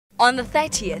On the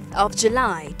 30th of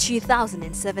July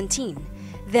 2017,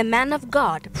 the man of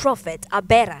God, Prophet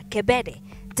Abera Kebede,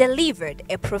 delivered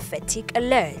a prophetic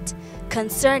alert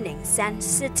concerning Sun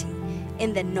City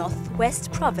in the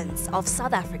northwest province of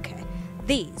South Africa.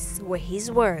 These were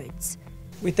his words.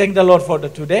 We thank the Lord for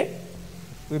today.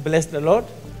 We bless the Lord.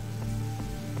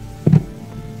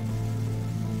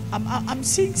 I'm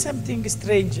seeing something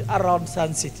strange around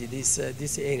Sun City,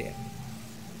 this area.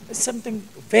 Something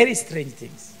very strange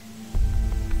things.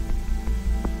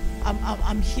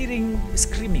 I'm hearing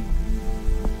screaming.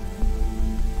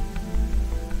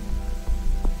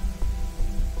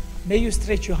 May you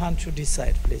stretch your hand to this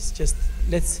side, please. Just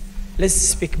let's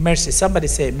speak mercy. Somebody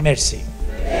say mercy.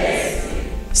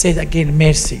 Mercy. Say it again,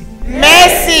 mercy.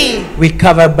 Mercy. We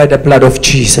covered by the blood of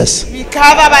Jesus. We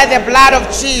cover by the blood of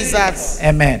Jesus.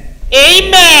 Amen.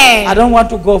 Amen. I don't want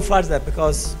to go further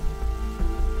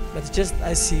but just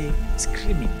I see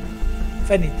screaming,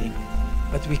 if anything.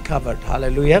 But we covered.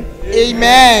 Hallelujah.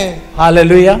 Amen.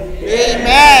 Hallelujah.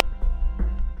 Amen.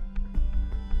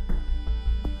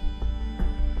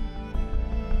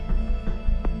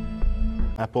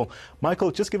 Apple.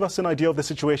 Michael, just give us an idea of the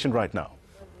situation right now.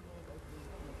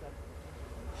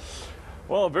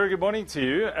 Well, very good morning to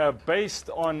you. Based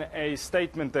on a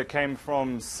statement that came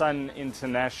from Sun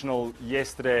International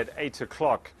yesterday at 8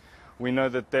 o'clock, we know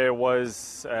that there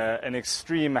was an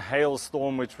extreme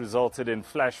hailstorm which resulted in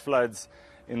flash floods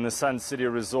in the Sun City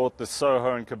Resort, the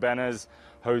Soho and Cabanas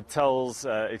hotels,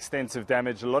 extensive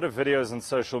damage. A lot of videos on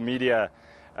social media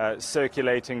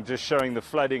circulating, just showing the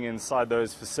flooding inside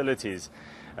those facilities.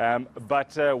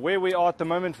 But where we are at the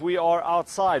moment, we are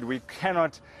outside. We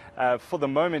cannot, for the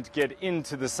moment, get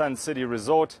into the Sun City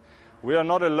Resort. We are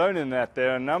not alone in that.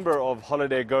 There are a number of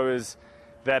holiday goers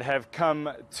that have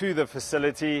come to the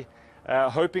facility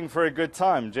hoping for a good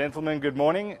time. Gentlemen, good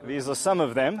morning. These are some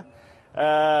of them.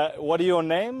 What are your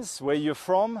names, where you're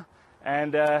from,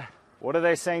 and what are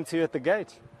they saying to you at the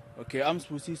gate? Okay, I'm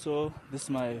Spusiso. This is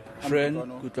my friend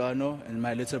Kutano and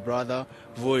my little brother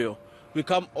Voyo. We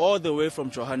come all the way from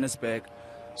Johannesburg.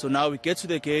 So now we get to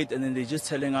the gate and then they're just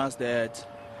telling us that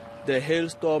the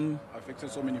hailstorm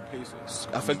affected so many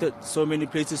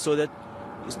places so that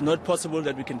it's not possible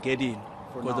that we can get in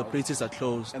because the places are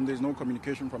closed. And there's no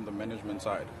communication from the management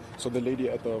side. So the lady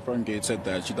at the front gate said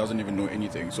that she doesn't even know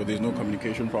anything. So there's no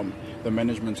communication from the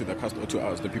management to the customer, to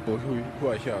us, the people who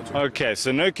are here. Okay,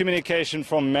 so no communication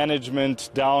from management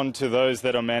down to those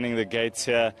that are manning the gates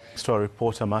here. Our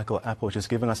reporter Michael Apple just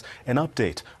giving us an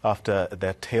update after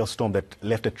that hailstorm that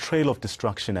left a trail of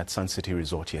destruction at Sun City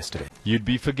Resort yesterday. You'd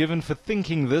be forgiven for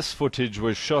thinking this footage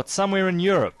was shot somewhere in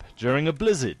Europe during a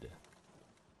blizzard.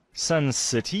 Sun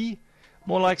City?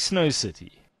 More like Snow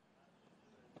City.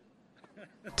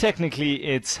 Technically,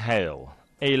 it's hail.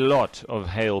 A lot of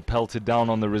hail pelted down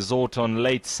on the resort on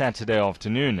late Saturday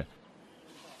afternoon.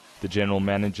 The general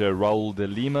manager, Raul de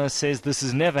Lima, says this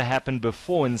has never happened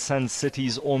before in Sun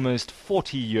City's almost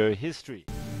 40-year history.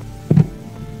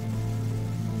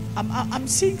 I'm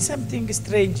seeing something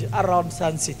strange around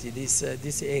Sun City,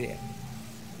 this area.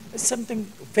 Something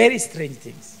very strange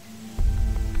things.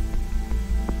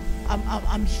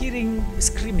 I'm hearing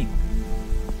screaming.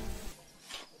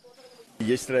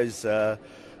 Yesterday's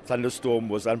thunderstorm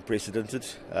was unprecedented.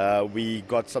 We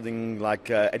got something like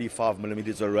 85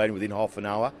 millimeters of rain within half an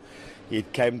hour.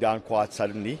 It came down quite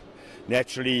suddenly.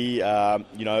 Naturally,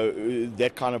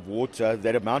 that kind of water,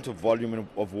 that amount of volume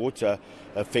of water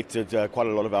affected quite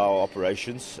a lot of our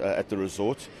operations at the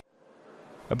resort.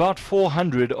 About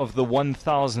 400 of the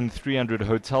 1,300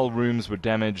 hotel rooms were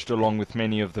damaged, along with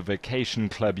many of the vacation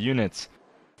club units.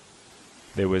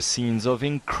 There were scenes of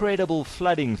incredible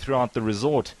flooding throughout the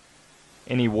resort.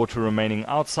 Any water remaining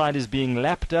outside is being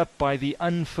lapped up by the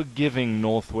unforgiving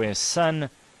northwest sun,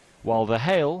 while the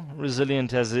hail,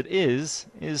 resilient as it is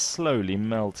slowly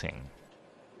melting.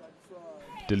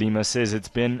 De Lima says it's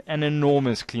been an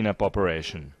enormous cleanup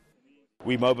operation.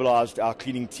 We mobilized our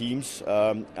cleaning teams.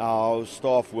 Our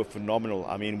staff were phenomenal.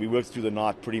 I mean, we worked through the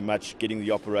night pretty much getting the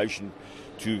operation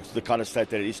to the kind of state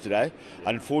that it is today.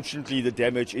 Unfortunately, the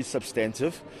damage is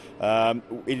substantive.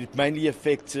 It mainly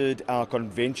affected our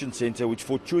convention center, which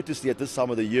fortuitously at this time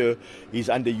of the year is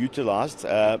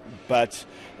underutilized. But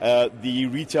the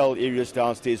retail areas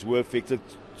downstairs were affected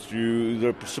through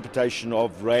the precipitation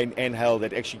of rain and hail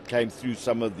that actually came through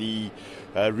some of the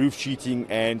roof sheeting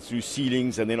and through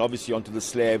ceilings and then obviously onto the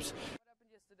slabs.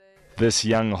 This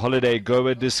young holiday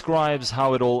goer describes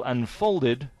how it all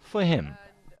unfolded for him.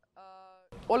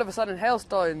 All of a sudden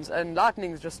hailstones and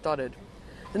lightning just started.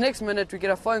 The next minute we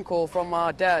get a phone call from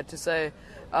our dad to say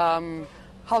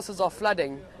houses are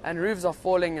flooding and roofs are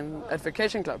falling at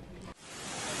Vacation Club.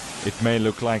 It may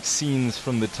look like scenes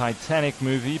from the Titanic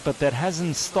movie, but that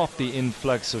hasn't stopped the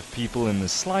influx of people in the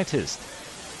slightest.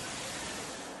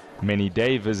 Many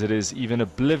day visitors even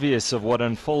oblivious of what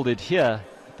unfolded here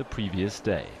the previous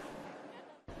day.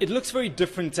 It looks very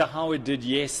different to how it did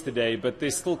yesterday, but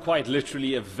there's still quite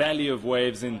literally a valley of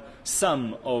waves in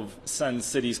some of Sun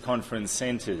City's conference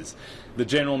centers. The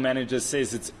general manager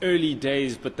says it's early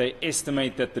days, but they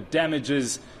estimate that the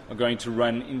damages are going to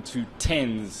run into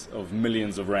tens of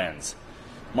millions of rands.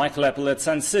 Michael Apple at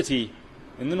Sun City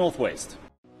in the Northwest.